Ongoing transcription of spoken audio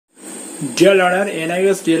DElEd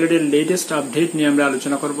NIOS DElEd এর latest update নিয়ে আমরা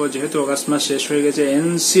আলোচনা করব। যেহেতু অগাস্ট মাস শেষ হয়ে গেছে,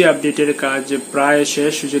 এনসি আপডেটের কাজ প্রায়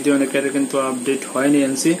শেষ, যদি অনেকের কিন্তু আপডেট হয়নি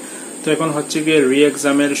এনসি। তো এখন হচ্ছে গিয়ে রি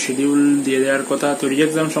এক্সামের শিডিউল দিয়ে দেওয়ার কথা। তো রি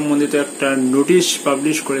এক্সাম সম্বন্ধিত একটা নোটিশ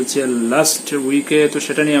পাবলিশ করেছে লাস্ট উইকে, তো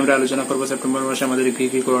সেটা নিয়ে আমরা আলোচনা করবো। সেপ্টেম্বর মাসে আমাদের কি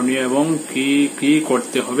কি করণীয় এবং কি কি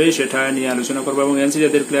করতে হবে সেটা নিয়ে আলোচনা করবো, এবং এনসি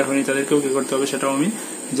যাদের ক্লিয়ার হয়নি তাদেরকেও কি করতে হবে সেটাও আমি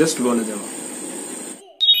জাস্ট বলে দেবো।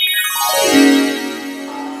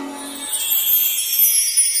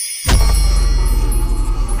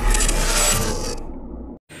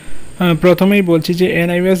 প্রথমেই বলছি যে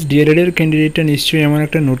NIOS DElEd এর ক্যান্ডিডেটটা নিশ্চয়ই এমন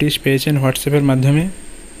একটা নোটিশ পেয়েছেন হোয়াটসঅ্যাপের মাধ্যমে,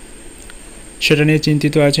 সেটা নিয়ে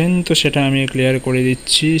চিন্তিত আছেন। তো সেটা আমি ক্লিয়ার করে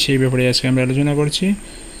দিচ্ছি, সেই ব্যাপারে আজকে আমরা আলোচনা করছি।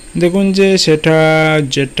 দেখুন যে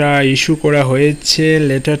যেটা ইস্যু করা হয়েছে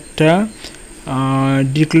লেটারটা,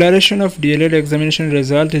 declaration of DElEd examination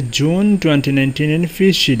result June 2019 and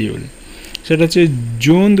fees schedule, সেটা হচ্ছে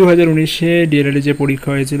জুন 2019-এ DElEd যে পরীক্ষা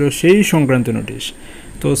হয়েছিল সেই সংক্রান্ত নোটিশ।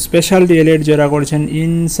 তো স্পেশাল DElEd যারা করছেন,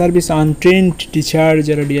 ইন সার্ভিস আনট্রেন্ড টিচার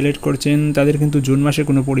যারা DElEd করছেন, তাদের কিন্তু জুন মাসে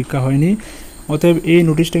কোনো পরীক্ষা হয়নি। অতএব এই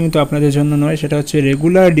নোটিশটা কিন্তু আপনাদের জন্য নয়, সেটা হচ্ছে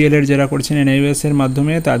রেগুলার DElEd যারা করছেন NIOS এর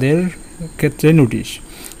মাধ্যমে তাদের ক্ষেত্রে নোটিশ।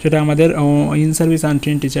 সেটা আমাদের ইন সার্ভিস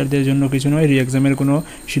আনট্রেন্ড টিচারদের জন্য কিছু নয়, রি এক্সামের কোনো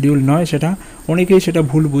শিডিউল নয়। সেটা অনেকেই সেটা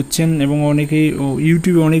ভুল বুঝছেন এবং অনেকেই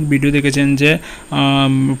ইউটিউবে অনেক ভিডিও দেখেছেন যে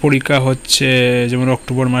পরীক্ষা হচ্ছে যেমন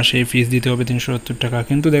অক্টোবর মাসে ফিস দিতে হবে 370 টাকা,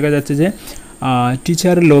 কিন্তু দেখা যাচ্ছে যে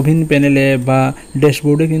টিচার লগ ইন প্যানেলে বা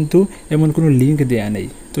ড্যাশবোর্ডে কিন্তু এমন কোনো লিঙ্ক দেয়া নেই।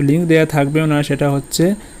 তো লিঙ্ক দেয়া থাকবেও না। সেটা হচ্ছে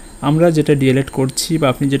আমরা যেটা DElEd করছি বা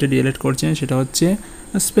আপনি যেটা DElEd করছেন সেটা হচ্ছে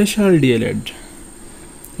special DElEd।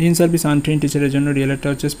 In service untrained টিচারের জন্য DElEdটা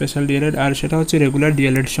হচ্ছে স্পেশাল DElEd, আর সেটা হচ্ছে রেগুলার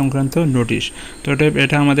DElEd সংক্রান্ত নোটিশ। তো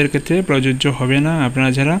এটা আমাদের ক্ষেত্রে প্রযোজ্য হবে না। আপনারা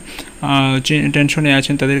যারা টেনশনে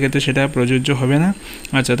আছেন তাদের ক্ষেত্রে সেটা প্রযোজ্য হবে না।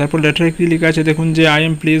 আচ্ছা, তারপর লেটারে কী লেখা আছে দেখুন যে I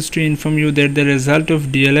am please to inform you that the result of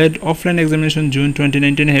DElEd offline examination June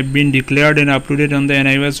 2019 have been declared and uploaded on the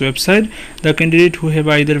NIOS website. The candidate who have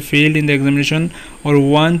either failed in the examination or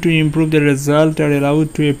want to improve the result are allowed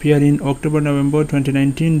to appear in October-November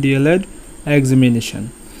 2019 DElEd examination.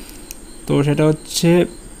 তো সেটা হচ্ছে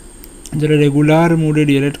যারা regular মোডে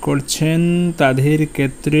DElEd করছেন তাদের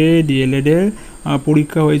ক্ষেত্রে DElEd এর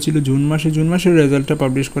পরীক্ষা হয়েছিল জুন মাসের রেজাল্টটা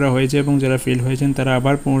পাবলিশ করা হয়েছে, এবং যারা ফেল হয়েছেন তারা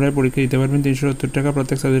আবার পুনরায় পরীক্ষা দিতে পারবেন। 370 টাকা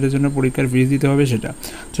প্রত্যেক সাবজেক্টের জন্য পরীক্ষার ফিস দিতে হবে।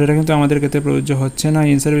 সেটা কিন্তু আমাদের ক্ষেত্রে প্রযোজ্য হচ্ছে না,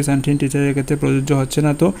 ইন সার্ভিস আনট্রেন্ড টিচারের ক্ষেত্রে প্রযোজ্য হচ্ছে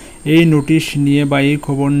না। তো এই নোটিশ নিয়ে বা এই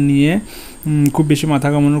খবর নিয়ে খুব বেশি মাথা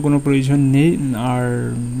ঘামানোর কোনো প্রয়োজন নেই, আর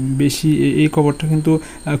বেশি এই খবরটা কিন্তু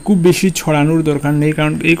খুব বেশি ছড়ানোর দরকার নেই।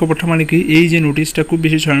 কারণ এই খবরটা মানে কি, এই যে নোটিশটা খুব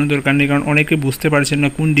বেশি ছড়ানোর দরকার নেই, কারণ অনেকে বুঝতে পারছেন না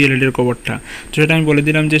কোন DElEd এর খবরটা। তো সেটা আমি বলে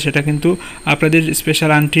দিলাম যে সেটা কিন্তু আপনাদের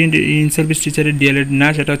স্পেশাল আনট্রেন্ড ইন সার্ভিস টিচারের DElEd না,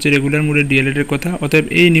 সেটা হচ্ছে রেগুলার মোডের DElEd এর কথা। অতএব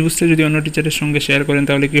এই নিউজটা যদি অন্য টিচারের সঙ্গে শেয়ার করেন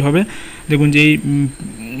তাহলে কি হবে, দেখুন যে এই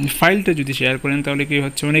ফাইলটা যদি শেয়ার করেন তাহলে কি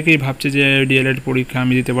হচ্ছে, অনেকেই ভাবছে যে DElEd পরীক্ষা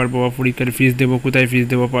আমি দিতে পারবো বা পরীক্ষার ফিস দেবো, কোথায় ফিস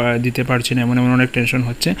দেবো দিতে পারছি না, এমন অনেক টেনশন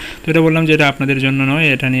হচ্ছে। তো এটা বললাম যে এটা আপনাদের জন্য নয়,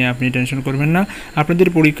 এটা নিয়ে আপনি টেনশন করবেন না। আপনাদের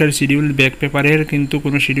পরীক্ষার শিডিউল ব্যাক পেপারের কিন্তু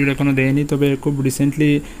কোনো শিডিউল এখনও দেয়নি, তবে খুব রিসেন্টলি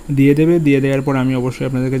দিয়ে দেওয়ার পর আমি অবশ্যই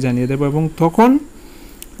আপনাদেরকে জানিয়ে দেবো, এবং তখন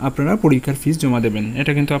আপনারা পরীক্ষার ফিস জমা দেবেন।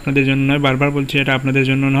 এটা কিন্তু আপনাদের জন্য নয়, বারবার বলছি এটা আপনাদের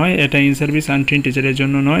জন্য নয়, এটা ইন সার্ভিস আনট্রেন্ড টিচারের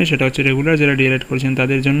জন্য নয়, সেটা হচ্ছে রেগুলার যারা DElEd করছেন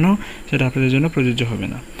তাদের জন্য, সেটা আপনাদের জন্য প্রযোজ্য হবে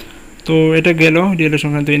না। তো এটা গেল DElEd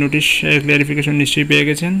সংক্রান্ত এই নোটিশ ক্লিয়ারিফিকেশন নিশ্চয়ই পেয়ে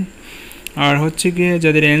গেছেন। আর হচ্ছে গিয়ে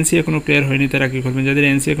যাদের এনসি এখনও ক্লিয়ার হয়নি তারা কী করবেন, যাদের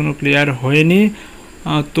এনসি এখনও ক্লিয়ার হয়নি,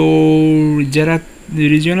 তো যারা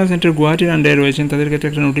রিজিওনাল সেন্টার গুয়াহাটির আন্ডারে রয়েছেন তাদের ক্ষেত্রে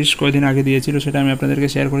একটা নোটিশ কয়েকদিন আগে দিয়েছিল, সেটা আমি আপনাদেরকে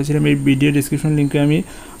শেয়ার করেছিলাম। এই ভিডিও ডিসক্রিপশন লিঙ্কে আমি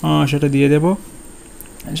সেটা দিয়ে দেবো।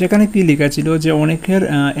 সেখানে কি লেখা ছিল যে অনেকের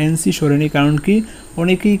এনসি সরেনি, কারণ কি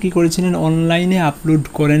অনেকেই কী করেছিলেন, অনলাইনে আপলোড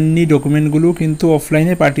করেননি ডকুমেন্টগুলো, কিন্তু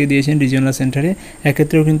অফলাইনে পাঠিয়ে দিয়েছেন রিজিওনাল সেন্টারে।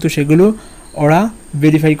 এক্ষেত্রেও কিন্তু সেগুলো ওরা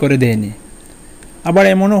ভেরিফাই করে দেয়নি। আবার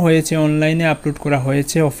এমনও হয়েছে অনলাইনে আপলোড করা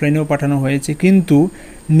হয়েছে, অফলাইনেও পাঠানো হয়েছে, কিন্তু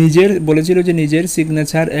বলেছিল যে নিজের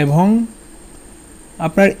সিগনেচার এবং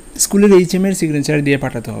আপনার স্কুলের HM এর সিগনেচার দিয়ে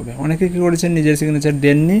পাঠাতে হবে। অনেকে কী করেছেন, নিজের সিগনেচার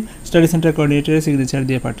দেননি, স্টাডি সেন্টার কোঅর্ডিনেটরের সিগনেচার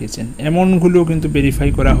দিয়ে পাঠিয়েছেন। এমনগুলো কিন্তু ভেরিফাই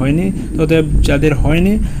করা হয়নি। তবে যাদের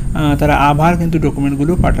হয়নি তারা আবার কিন্তু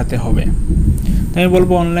ডকুমেন্টগুলো পাঠাতে হবে। তাই আমি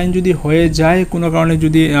বলবো অনলাইন যদি হয়ে যায়, কোনো কারণে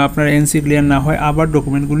যদি আপনার এনসি ক্লিয়ার না হয়, আবার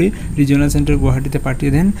ডকুমেন্টগুলি রিজিওনাল সেন্টার গুয়াহাটিতে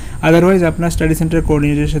পাঠিয়ে দেন। আদারওয়াইজ আপনার স্টাডি সেন্টার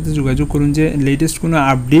কোঅর্ডিনেটরের সাথে যোগাযোগ করুন যে লেটেস্ট কোনো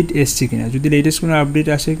আপডেট এসছে কিনা। যদি লেটেস্ট কোনো আপডেট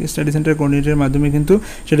আসে স্টাডি সেন্টার কোঅর্ডিনেটরের মাধ্যমে কিন্তু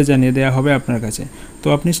সেটা জানিয়ে দেওয়া হবে আপনার কাছে। তো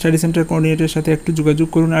আপনি স্টাডি সেন্টার কোঅর্ডিনেটরের সাথে একটু যোগাযোগ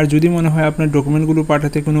করুন। আর যদি মনে হয় আপনার ডকুমেন্টগুলো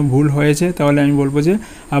পাঠাতে কোনো ভুল হয়েছে, তাহলে আমি বলবো যে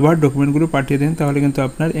আবার ডকুমেন্টগুলো পাঠিয়ে দেন, তাহলে কিন্তু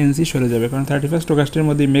আপনার এনসি সরে যাবে। কারণ 31 অগাস্টের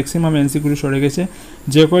মধ্যে ম্যাক্সিমাম এনসিগুলো সরে গেছে।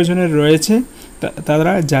 যে কয়জনের রয়েছে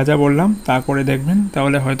তারা যা যা বললাম তা করে দেখবেন,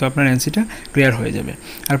 তাহলে হয়তো আপনার এনসিটা ক্লিয়ার হয়ে যাবে।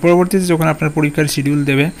 আর পরবর্তীতে যখন আপনার পরীক্ষার শিডিউল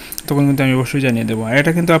দেবে তখন কিন্তু আমি অবশ্যই জানিয়ে দেবো। আর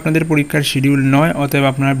এটা কিন্তু আপনাদের পরীক্ষার শিডিউল নয়, অতএব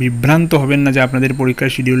আপনারা বিভ্রান্ত হবেন না যে আপনাদের পরীক্ষার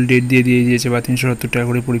শিডিউল ডেট দিয়ে দিয়েছে বা 370 টাকা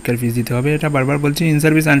করে পরীক্ষার ফিস দিতে হবে। এটা বারবার বলছি, ইন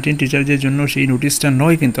সার্ভিস আনট্রেন্ড টিচারদের জন্য সেই নোটিশটা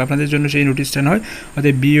নয়, কিন্তু আপনাদের জন্য সেই নোটিশটা নয়,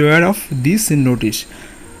 অতএব B wire of this notice.